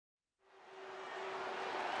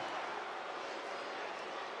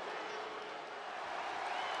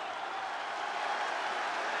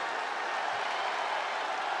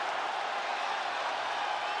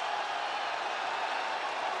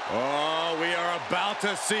about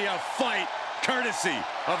to see a fight courtesy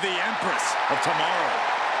of the Empress of Tomorrow.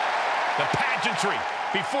 The pageantry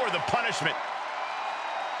before the punishment.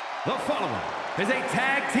 The following is a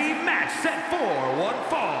tag team match set for one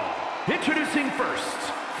fall. Introducing first,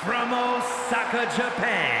 from Osaka,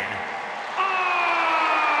 Japan, Asuka!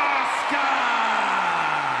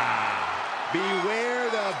 Beware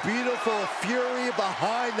the beautiful fury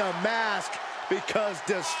behind the mask, because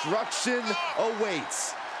destruction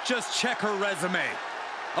awaits. Just check her resume.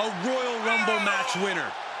 A Royal Rumble match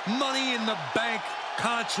winner, Money in the Bank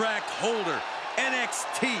contract holder,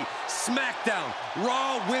 NXT, SmackDown,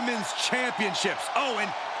 Raw Women's Championships. Oh, and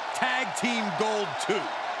Tag Team Gold too.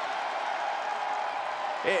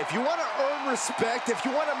 Hey, if you want to earn respect, if you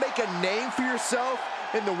want to make a name for yourself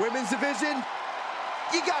in the women's division,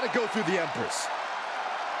 you got to go through the Empress.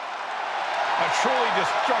 A truly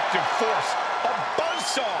destructive force, a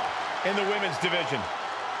buzzsaw in the women's division.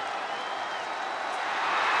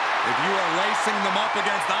 If you are lacing them up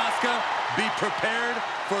against Asuka, be prepared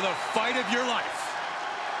for the fight of your life.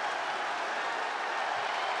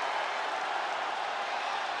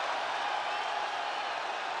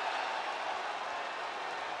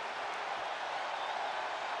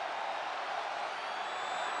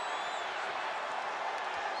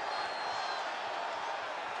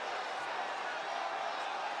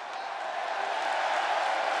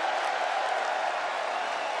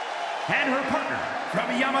 And her partner from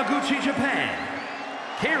Yamaguchi, Japan,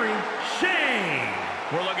 Kairi Sane.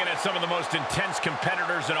 We're looking at some of the most intense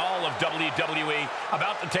competitors in all of WWE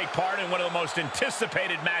about to take part in one of the most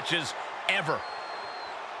anticipated matches ever.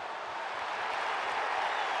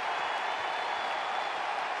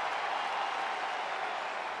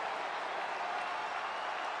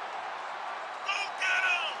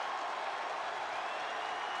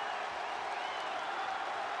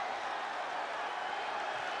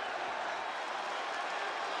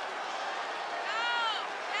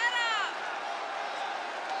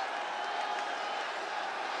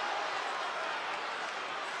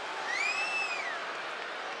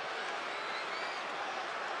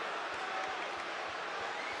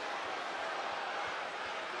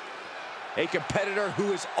 A competitor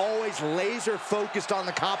who is always laser focused on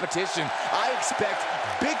the competition. I expect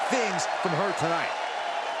big things from her tonight.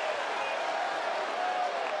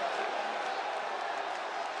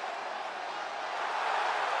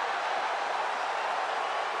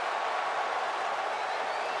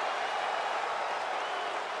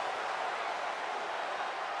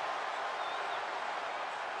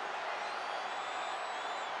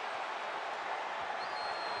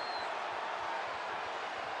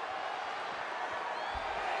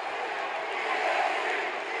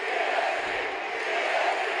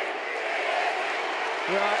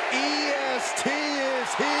 The EST is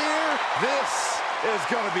here. This is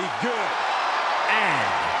going to be good. And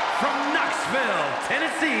from Knoxville,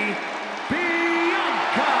 Tennessee,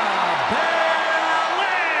 Bianca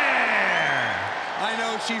Belair. I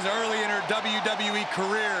know she's early in her WWE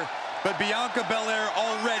career, but Bianca Belair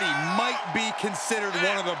already might be considered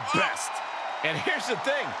one of the best. And here's the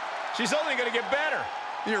thing, she's only going to get better.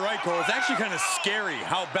 You're right, Cole. It's actually kind of scary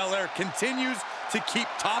how Belair continues to keep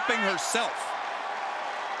topping herself.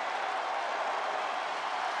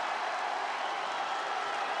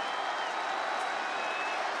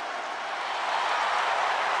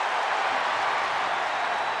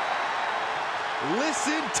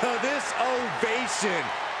 Listen to this ovation.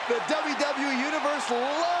 The WWE Universe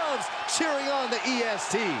loves cheering on the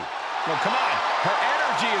EST. Well, come on. Her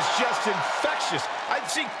energy is just infectious. I'd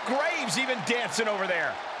see Graves even dancing over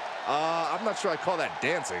there. I'm not sure I call that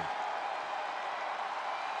dancing.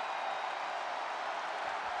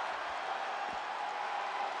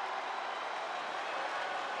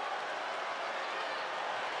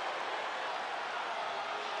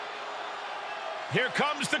 Here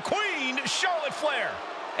comes the Queen, Charlotte Flair.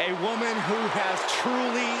 A woman who has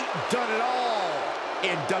truly done it all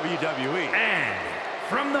in WWE. And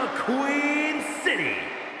from the Queen City,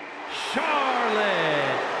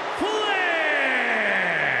 Charlotte Flair.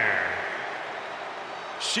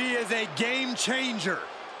 She is a game changer,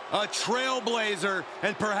 a trailblazer,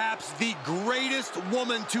 and perhaps the greatest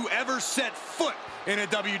woman to ever set foot in a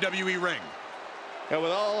WWE ring. And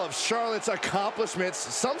with all of Charlotte's accomplishments,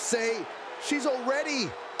 some say she's already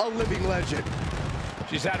a living legend.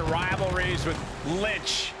 She's had rivalries with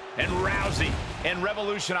Lynch and Rousey and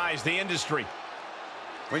revolutionized the industry.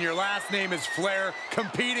 When your last name is Flair,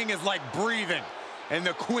 competing is like breathing, and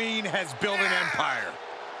the Queen has built an empire.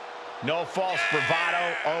 No false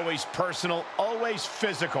bravado, always personal, always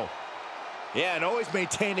physical. Yeah, and always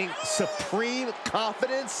maintaining supreme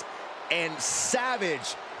confidence and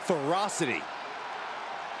savage ferocity.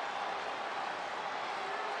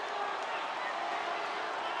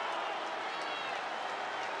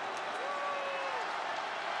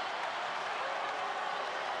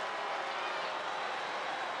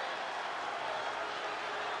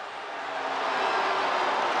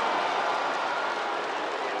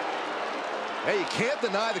 Hey, you can't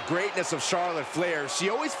deny the greatness of Charlotte Flair. She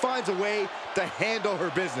always finds a way to handle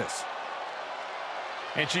her business.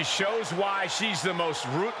 And she shows why she's the most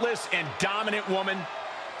ruthless and dominant woman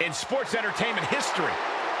in sports entertainment history.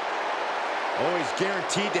 Always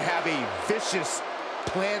guaranteed to have a vicious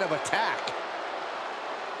plan of attack.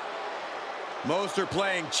 Most are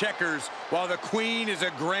playing checkers, while the Queen is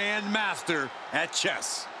a grand master at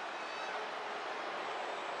chess.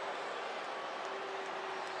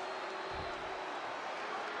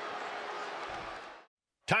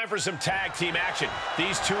 Time for some tag team action.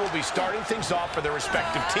 These two will be starting things off for their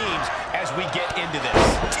respective teams as we get into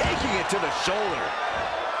this. Taking it to the shoulder.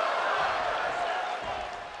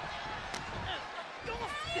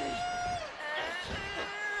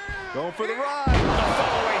 Going for the ride. A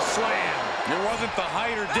follow-away slam. It wasn't the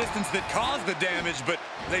height or distance that caused the damage, but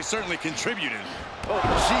they certainly contributed. Oh,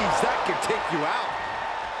 jeez, that could take you out.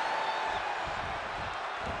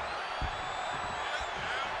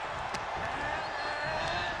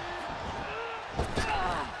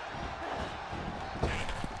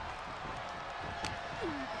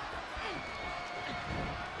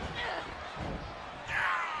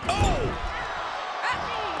 Oh!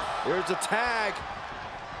 There's a tag.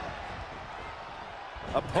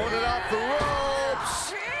 Opponent off the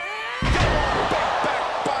ropes. Big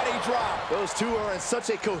back body drop. Those two are in such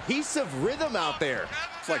a cohesive rhythm out there.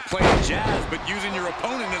 It's like playing jazz, but using your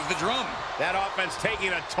opponent as the drum. That offense taking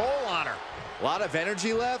a toll on her. A lot of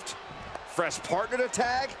energy left. Fresh partner to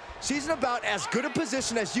tag. She's in about as good a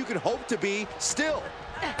position as you could hope to be still.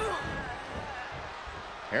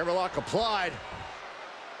 Hammerlock applied.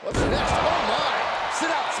 What's next? Oh my! Sit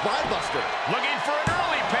out, spinebuster. Looking for an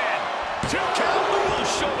early pin. 2 count. Ooh,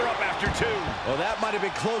 shoulder up after 2. Well, that might have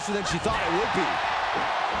been closer than she thought it would be.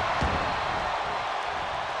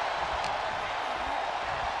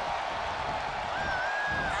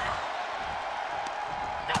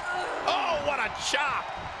 Oh, what a chop.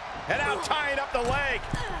 And now tying up the leg.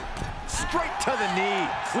 Straight to the knee.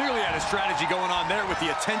 Clearly had a strategy going on there with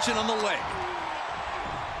the attention on the leg.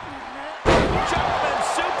 Jumping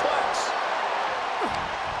suplex.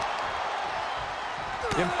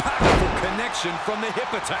 Impactful connection from the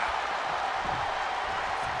hip attack.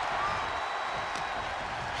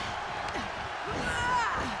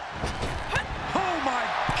 Oh my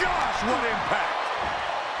gosh, what impact!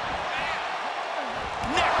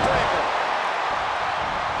 Neck breaker.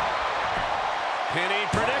 Pinning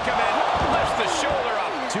predicament. Lifts the shoulder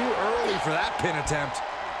up. Too early for that pin attempt.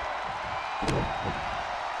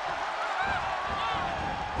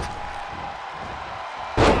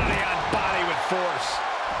 Body on body with force.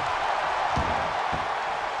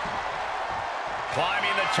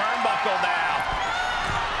 Climbing the turnbuckle now.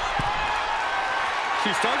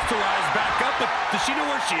 She starts to rise back up, but does she know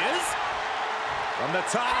where she is? From the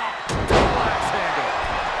top. Double axe handle.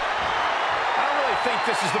 I don't really think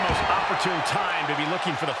this is the most opportune time to be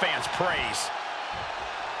looking for the fans' praise.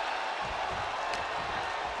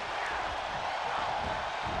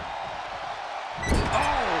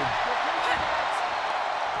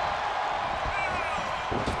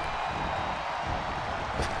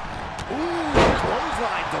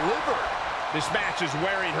 Delivered. This match is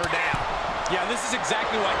wearing her down. Yeah, this is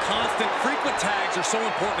exactly why constant, frequent tags are so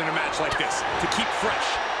important in a match like this, to keep fresh.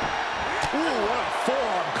 Ooh, what a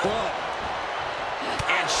forearm club.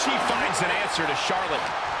 And she finds an answer to Charlotte.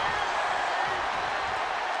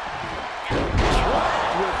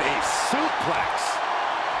 Dropped with a suplex.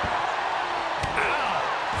 Ow!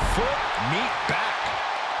 Foot, meet back.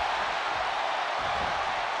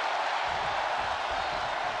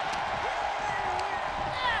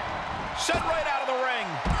 Sent right out of the ring.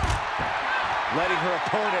 Letting her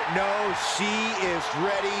opponent know she is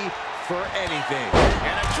ready for anything.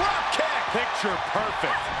 And a drop kick. Picture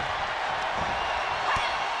perfect.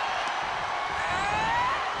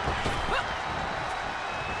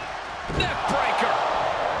 Neck breaker.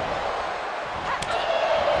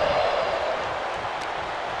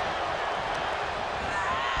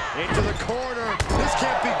 Into the corner. This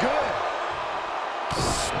can't be good.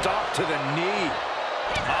 Stop to the knee.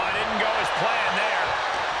 Oh, it didn't go as planned there.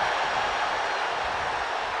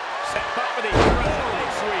 Set up for the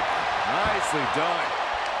leg sweep. Nicely done.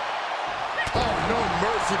 Oh, no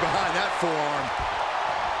mercy behind that forearm.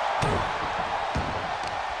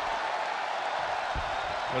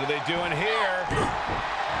 What are they doing here?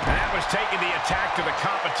 That was taking the attack to the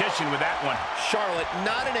competition with that one. Charlotte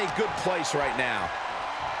not in a good place right now.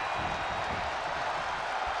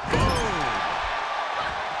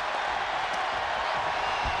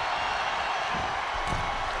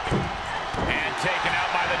 Taken out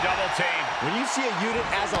by the double team. When you see a unit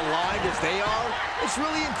as aligned as they are, it's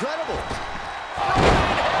really incredible.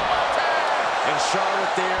 And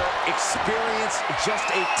Charlotte there experienced just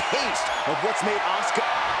a taste of what's made Asuka.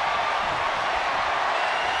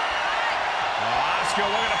 Asuka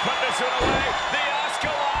looking to put this one away. The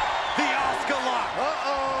Asuka lock. The Asuka lock.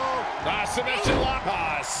 Submission lock.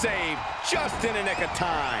 Save just in a nick of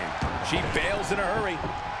time. She fails in a hurry.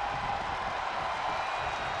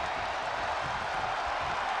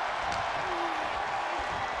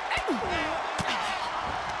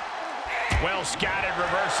 Well scattered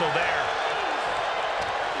reversal there.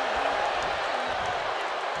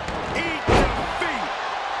 Eat defeat.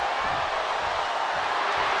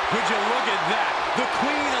 Would you look at that? The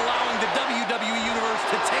Queen allowing the WWE Universe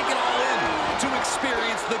to take it all in, to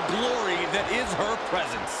experience the glory that is her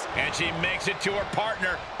presence. And she makes it to her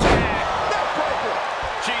partner. Tag.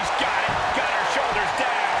 She's got it. Got her shoulders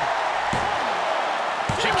down.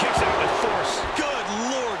 She kicks out with force. Good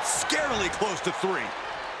Lord, scarily close to 3.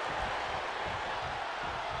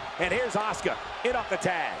 And here's Asuka in off the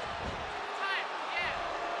tag.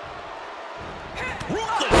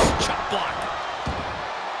 Ruthless chop block.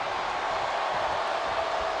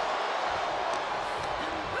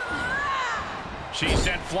 She's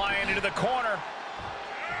sent flying into the corner.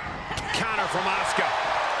 Counter from Asuka.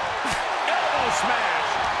 Elbow smash.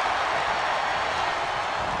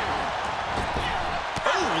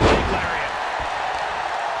 Oh, leg lariat.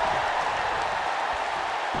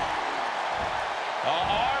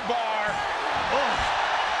 Arm bar.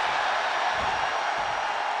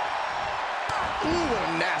 Ooh, what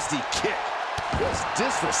a nasty kick. Just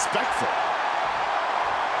disrespectful.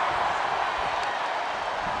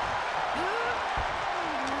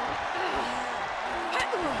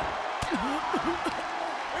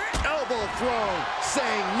 Elbow thrown,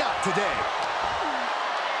 saying not today.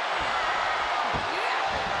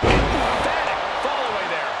 Panic. Fall away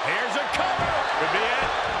there. Here's a cover. Could be it.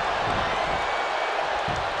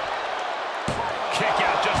 Kick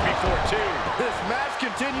out just before 2. This match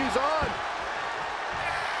continues on.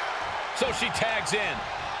 So she tags in.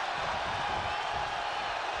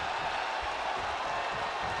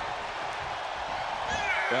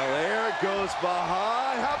 Belair goes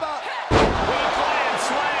behind. How about... Rock lion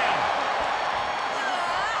slam.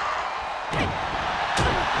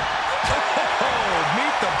 Oh,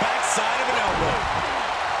 meet the backside of an elbow.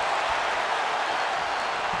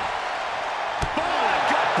 Oh,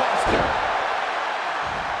 gut buster.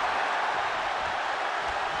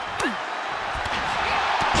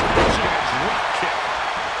 Drop kick.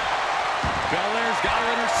 Belair's got her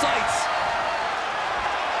in her sights.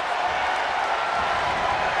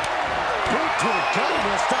 Boot to the gut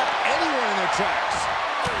will stop anyone in their tracks.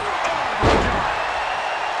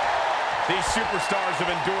 These superstars have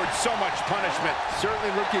endured so much punishment.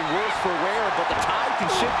 Certainly looking worse for wear, but the tide can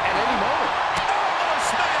shift at any moment. Oh,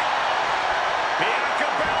 smack! Bianca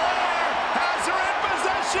Belair has her in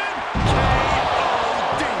possession.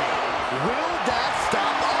 K.O.D. Will that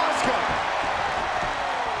stop Asuka?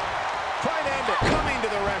 Trying to end it. Coming to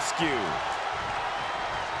the rescue.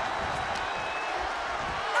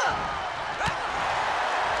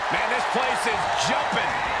 Man, this place is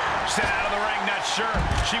jumping. Sent out of the ring, not sure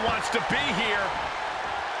she wants to be here.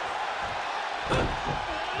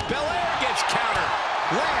 Belair gets countered.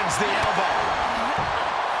 Lands the elbow.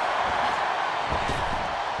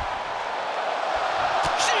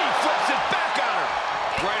 She flips it back on her.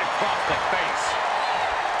 Right across the face.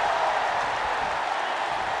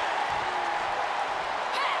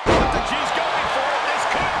 She's going for it. This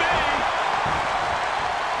could be.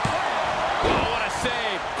 Oh, what a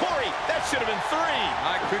save. Corey, that should have been 3.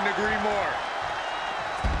 I couldn't agree more.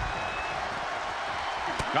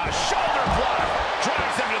 A shoulder block.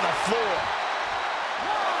 Drives him to the floor.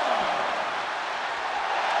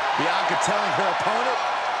 Bianca telling her opponent,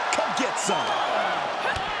 come get some.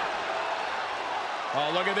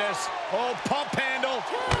 Oh, look at this. Oh, pump handle.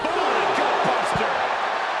 Oh, gut buster.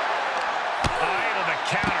 Able to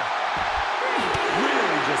counter.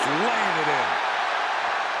 Really just laying it in.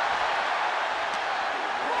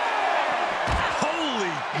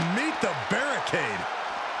 Holy, meet the barricade.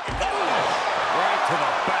 Right to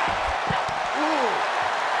the back. Ooh.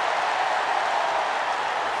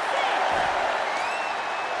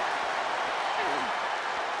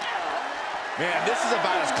 Man, this is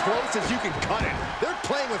about as close as you can cut it. They're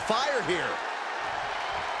playing with fire here.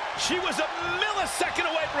 She was a millisecond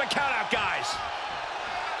away from a countout, guys.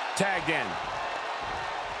 Tagged in.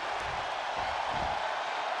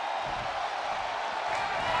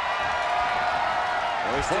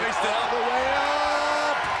 Hoisted all the way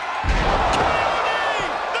up.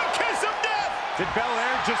 The kiss of death. Did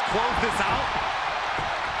Belair just close this out?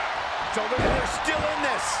 So they're still in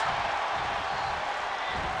this.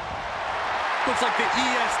 Looks like the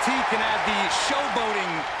EST can add the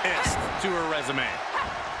showboating-ist to her resume.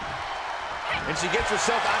 And she gets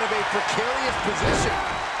herself out of a precarious position.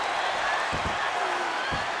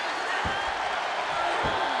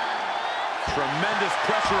 Tremendous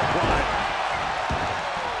pressure applied.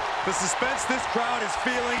 The suspense this crowd is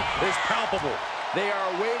feeling is palpable. They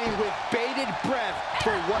are waiting with bated breath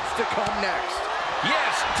for what's to come next.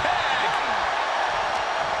 Yes, tag!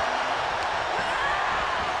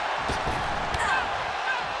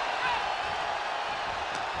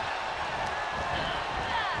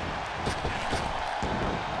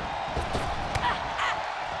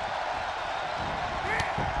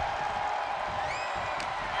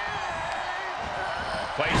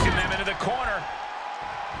 Placing them into the corner.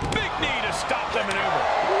 Big knee to stop the maneuver.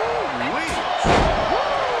 Ooh-wee.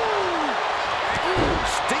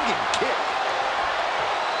 Stinging kick.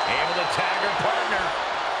 Able to tag her partner.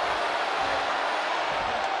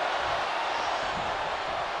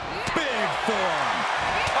 Big forearm.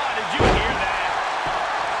 Oh, did you hear that?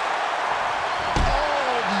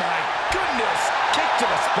 Oh, my goodness. Kick to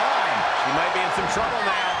the spine. She might be in some trouble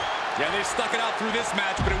now. Yeah, they stuck it out through this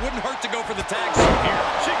match, but it wouldn't hurt to go for the tag team here.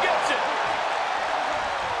 She gets it.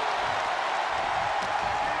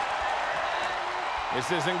 This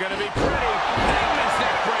isn't going to be pretty. Hangman's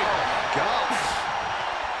neck breaker. Gosh.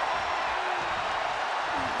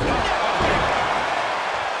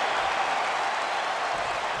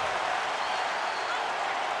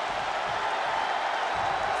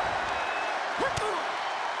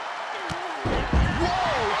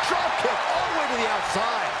 Whoa, drop kick all the way to the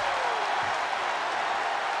outside.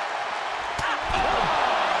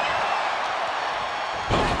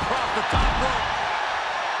 Across the top rope.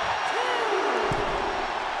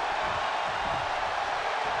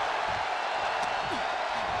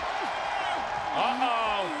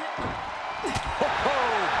 Uh-oh.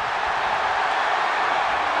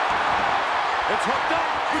 It's hooked up.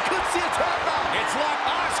 We could see a tap out. It's locked.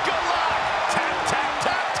 Asuka lock. Tap, tap,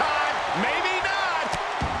 tap time. Maybe not.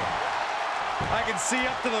 I can see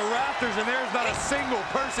up to the rafters, and there's not a single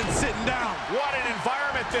person sitting down. What an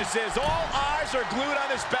environment this is. All eyes are glued on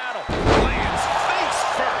this battle. Lands face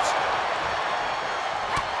first.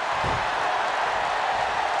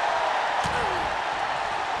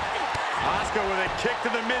 Asuka with a kick to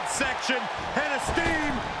the midsection and a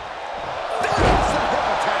steam.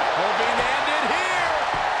 Hoping to end it here.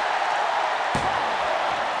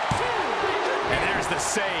 And there's the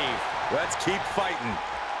save. Let's keep fighting.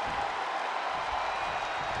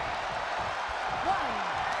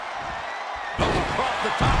 Across the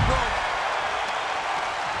top rope.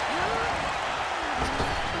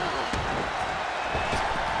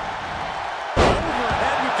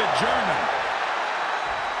 Overhead with the German.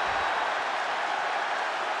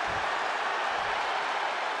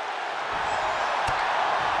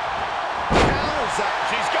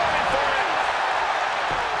 She's going for it.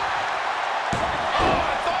 Oh,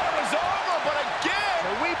 I thought it was over, but again.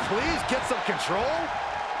 Can we please get some control?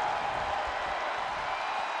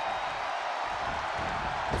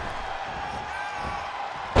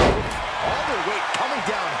 All their weight coming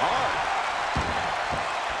down hard.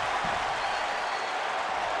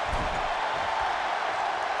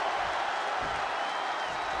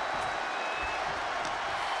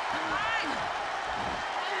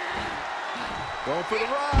 Going for the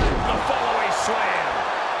ride. The follow-away slam.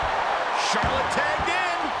 Charlotte tagged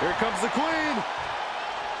in. Here comes the queen.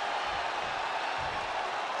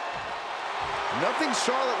 Nothing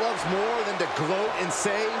Charlotte loves more than to gloat and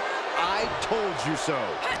say, I told you so.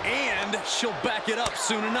 And she'll back it up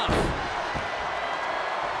soon enough.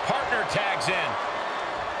 Partner tags in.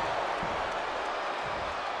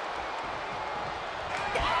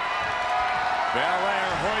 Belair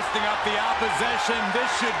hoisting up the opposition. This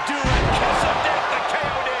should do it. Kiss of death, the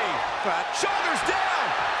KOD. Shoulders down.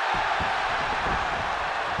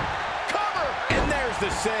 Cover. And there's the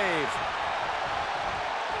save.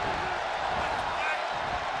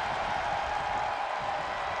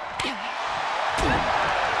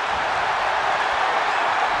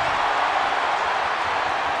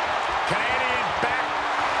 Canadian back.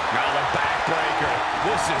 Now the backbreaker.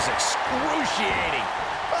 This is excruciating.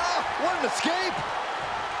 Ah, what an escape.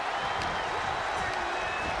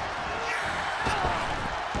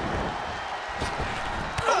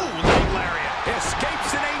 Oh, leg lariat.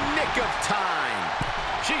 Escapes in a nick of time.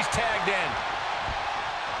 She's tagged in.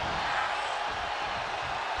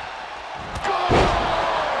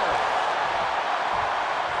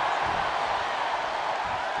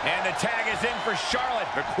 And the tag is in for Charlotte.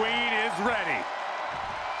 The queen is ready.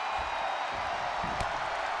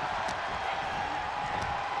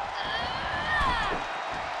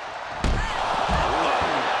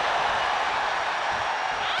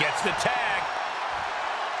 gets the tag.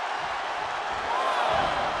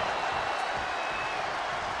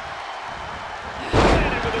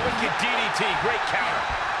 Landed with a wicked DDT. Great counter.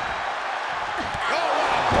 Oh,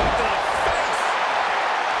 what a boot to the face.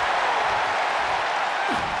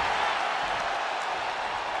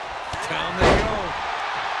 Down they go.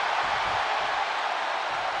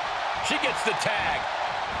 She gets the tag.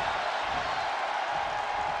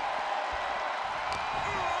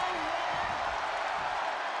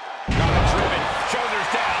 Driven, shoulders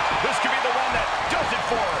down. This could be the one that does it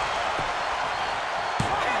for her.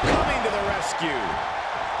 Coming to the rescue.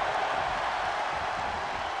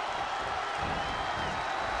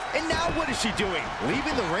 And now what is she doing?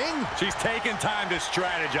 Leaving the ring? She's taking time to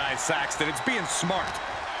strategize, Saxton. It's being smart.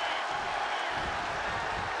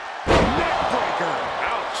 Neckbreaker.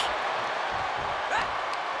 Ouch.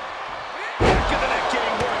 Back of the neck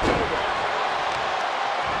getting worked over.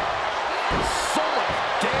 So much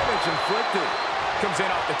damage inflicted. Comes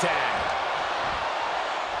in off the tag.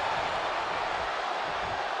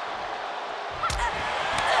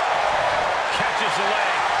 Catches the leg.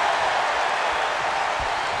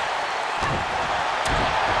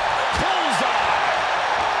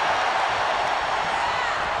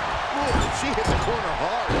 She hit the corner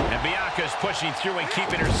hard. And Bianca's pushing through and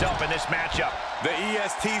keeping herself in this matchup. The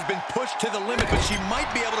EST's been pushed to the limit, but she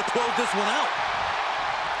might be able to close this one out.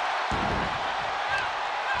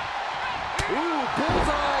 Ooh,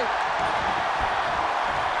 bullseye.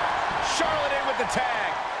 Charlotte in with the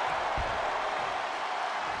tag.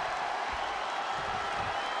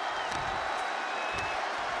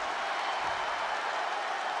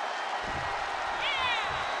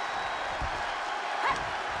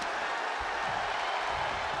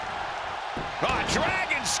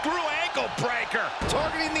 Dragon screw ankle breaker.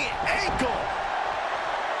 Targeting the ankle.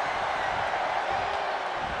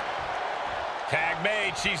 Tag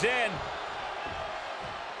made. She's in.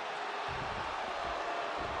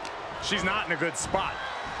 She's not in a good spot.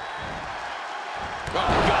 Oh,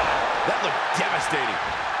 God. That looked devastating.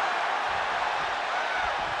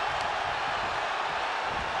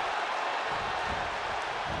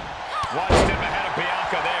 One step ahead of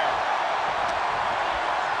Bianca there.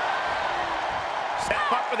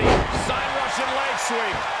 Step up for the side Russian leg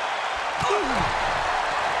sweep. Ooh.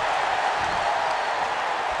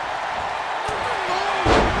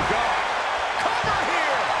 God. Cover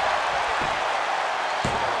here.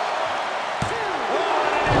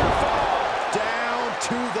 Down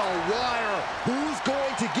to the wire. Who's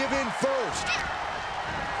going to give in first?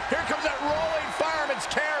 Here comes that rolling fireman's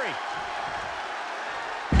carry.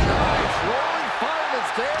 Nice rolling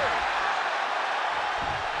fireman's carry.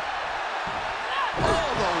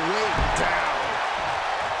 All the way down.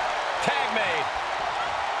 Tag made.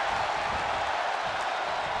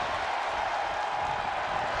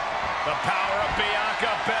 The power of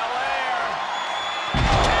Bianca Belair.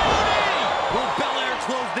 Will Belair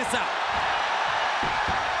close this out?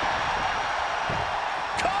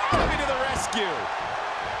 Coming to the rescue.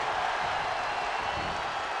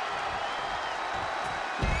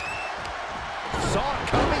 Saw it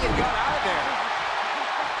coming and got out of there.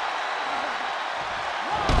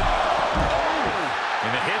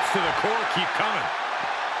 And the hits to the core keep coming.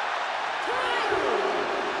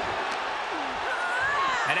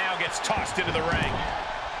 And now gets tossed into the ring.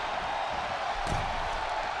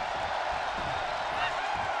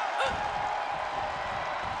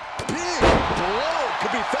 Big blow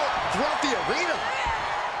could be felt throughout the arena.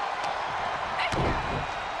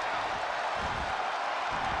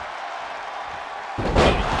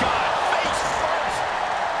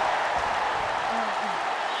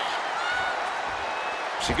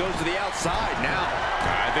 She goes to the outside now.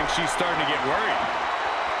 I think she's starting to get worried.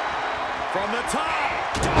 From the top.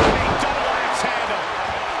 Diving double axe handle.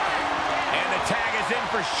 And the tag is in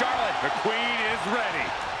for Charlotte. The queen is ready.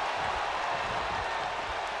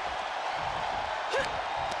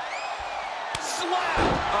 Slap.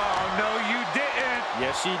 Oh, no, you didn't.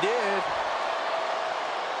 Yes, she did.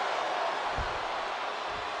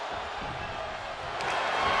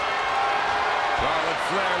 Charlotte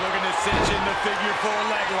Flair looking to cinch in the figure 4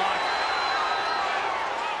 leg lock.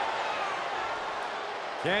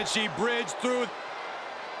 Can she bridge through?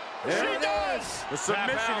 She does. The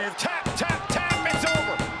submission is tap, tap, tap. It's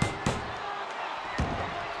over.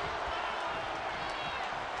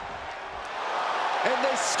 And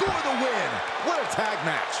they score the win. What a tag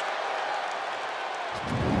match.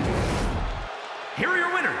 Here are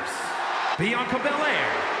your winners, Bianca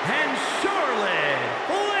Belair and Charlotte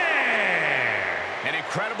Flair. An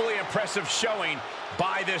incredibly impressive showing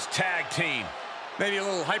by this tag team. Maybe a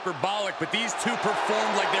little hyperbolic, but these two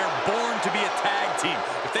performed like they're born to be a tag team.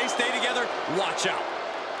 If they stay together, watch out.